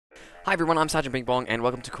Hi everyone, I'm Sergeant Bing Bong, and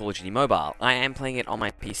welcome to Call of Duty Mobile. I am playing it on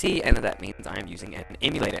my PC, and that means I am using an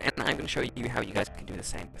emulator, and I'm going to show you how you guys can do the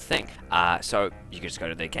same thing. So, you can just go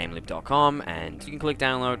to the GameLoop.com, and you can click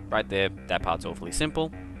download right there. That part's awfully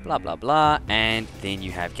simple. Blah blah blah, and then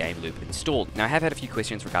you have GameLoop installed. Now, I have had a few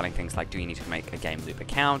questions regarding things like, do you need to make a GameLoop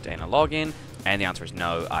account and a login? And the answer is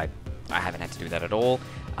no, I haven't had to do that at all.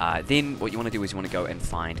 Then what you want to do is you want to go and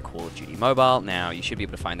find Call of Duty Mobile. Now, you should be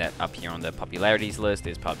able to find that up here on the popularities list.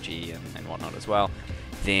 There's PUBG and whatnot as well.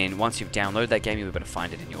 Then once you've downloaded that game, you'll be able to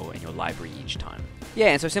find it in your library each time. Yeah,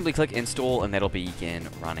 and so simply click install, and that'll begin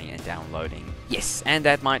running and downloading. Yes, and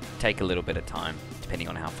that might take a little bit of time, depending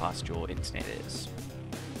on how fast your internet is.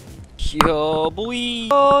 Yo, boy!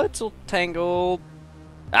 Oh, it's all tangled.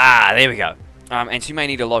 Ah, there we go. And so you may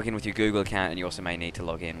need to log in with your Google account, and you also may need to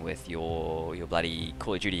log in with your bloody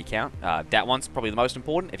Call of Duty account. That one's probably the most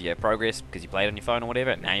important. If you have progress because you played on your phone or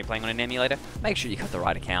whatever, and now you're playing on an emulator, make sure you got the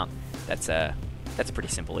right account. That's a pretty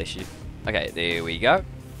simple issue. Okay, there we go.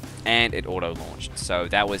 And it auto-launched. So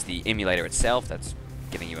that was the emulator itself. That's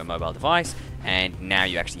giving you a mobile device. And now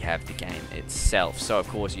you actually have the game itself. So, of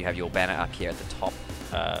course, you have your banner up here at the top.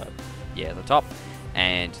 At the top.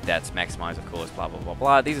 And that's maximize, of course, blah blah blah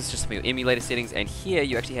blah. These are just some of your emulator settings, and here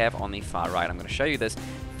you actually have on the far right, I'm going to show you this,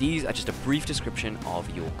 these are just a brief description of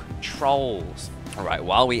your controls. Alright,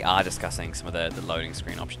 while we are discussing some of the loading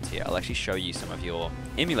screen options here, I'll actually show you some of your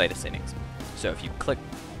emulator settings. So if you click,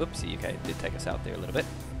 whoopsie, okay, it did take us out there a little bit.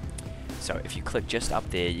 So if you click just up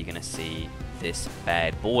there, you're going to see this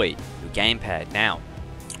bad boy, your gamepad. Now,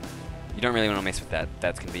 you don't really want to mess with that.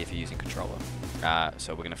 That's going to be if you're using controller.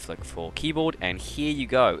 So we're going to flick for keyboard, and here you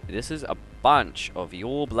go. This is a bunch of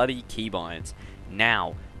your bloody keybinds.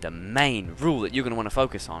 Now, the main rule that you're going to want to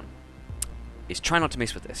focus on is try not to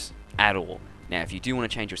mess with this at all. Now, if you do want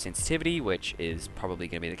to change your sensitivity, which is probably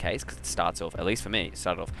going to be the case, because it starts off, at least for me, it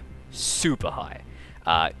started off super high.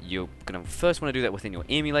 You're going to first want to do that within your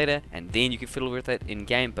emulator, and then you can fiddle with it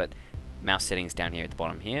in-game, but mouse settings down here at the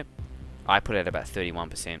bottom here. I put it at about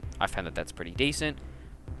 31%. I found that that's pretty decent.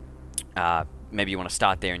 Maybe you want to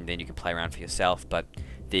start there and then you can play around for yourself, but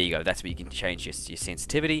there you go. That's where you can change your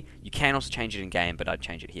sensitivity. You can also change it in game, but I'd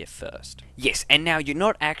change it here first. Yes, and now you're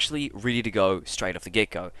not actually ready to go straight off the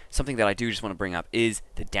get-go. Something that I do just want to bring up is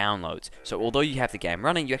the downloads. So although you have the game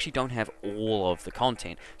running, you actually don't have all of the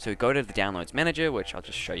content. So go to the downloads manager, which I'll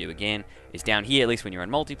just show you again, is down here, at least when you're in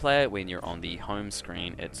multiplayer. When you're on the home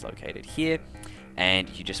screen, it's located here. And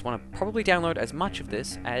you just want to probably download as much of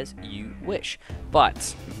this as you wish.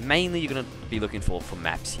 But mainly you're going to be looking for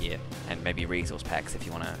maps here, and maybe resource packs if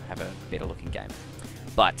you want to have a better looking game.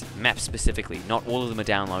 But maps specifically, not all of them are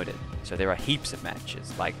downloaded. So there are heaps of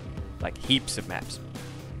matches, like heaps of maps.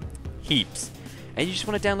 Heaps. And you just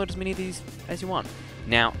want to download as many of these as you want.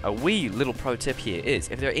 Now, a wee little pro tip here is,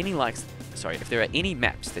 if there are any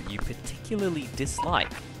maps that you particularly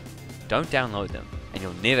dislike, don't download them, and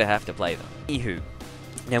you'll never have to play them. Anywho,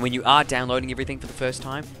 now when you are downloading everything for the first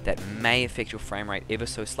time, that may affect your frame rate ever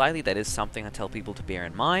so slightly. That is something I tell people to bear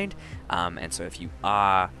in mind. And so if you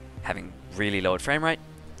are having really lowered frame rate,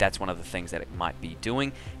 that's one of the things that it might be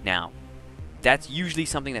doing. Now, that's usually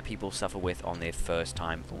something that people suffer with on their first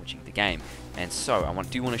time launching the game. And so I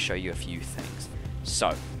do want to show you a few things.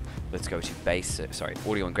 So let's go to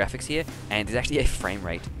audio and graphics here, and there's actually a frame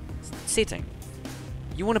rate setting.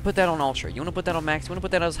 You want to put that on ultra, you want to put that on max, you want to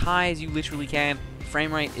put that as high as you literally can.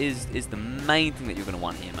 Frame rate is the main thing that you're going to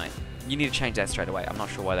want here, mate. You need to change that straight away. I'm not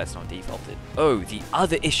sure why that's not defaulted. Oh, the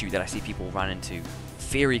other issue that I see people run into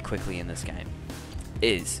very quickly in this game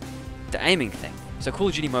is the aiming thing. So Call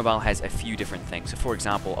of Duty Mobile has a few different things. So for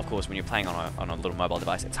example, of course, when you're playing on a little mobile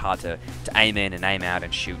device, it's hard to aim in and aim out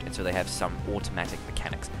and shoot, and so they have some automatic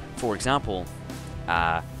mechanics. For example,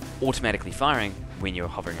 automatically firing when you're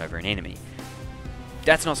hovering over an enemy.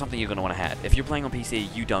 That's not something you're going to want to have. If you're playing on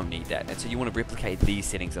PC, you don't need that. And so you want to replicate these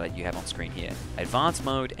settings that you have on screen here. Advanced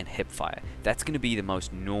mode and hip fire. That's going to be the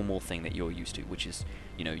most normal thing that you're used to, which is,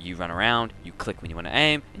 you run around, you click when you want to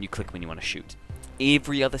aim, and you click when you want to shoot.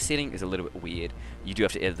 Every other setting is a little bit weird. You do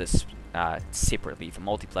have to edit this separately for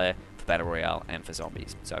multiplayer, for Battle Royale, and for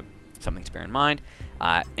zombies. So, something to bear in mind.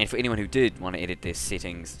 And for anyone who did want to edit their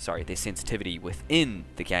their sensitivity within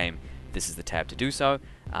the game, this is the tab to do so.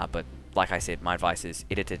 But like I said, my advice is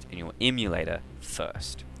edit it in your emulator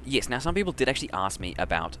first. Yes, now some people did actually ask me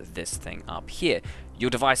about this thing up here. Your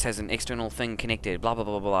device has an external thing connected, blah blah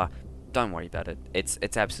blah blah blah. Don't worry about it.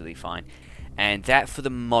 It's absolutely fine. And that, for the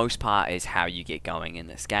most part, is how you get going in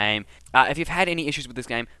this game. If you've had any issues with this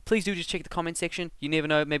game, please do just check the comment section. You never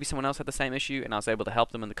know, maybe someone else had the same issue and I was able to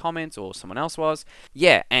help them in the comments, or someone else was.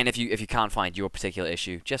 Yeah, and if you can't find your particular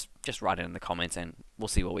issue, just write it in the comments and we'll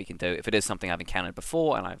see what we can do. If it is something I've encountered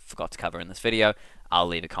before and I forgot to cover in this video, I'll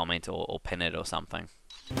leave a comment or pin it or something.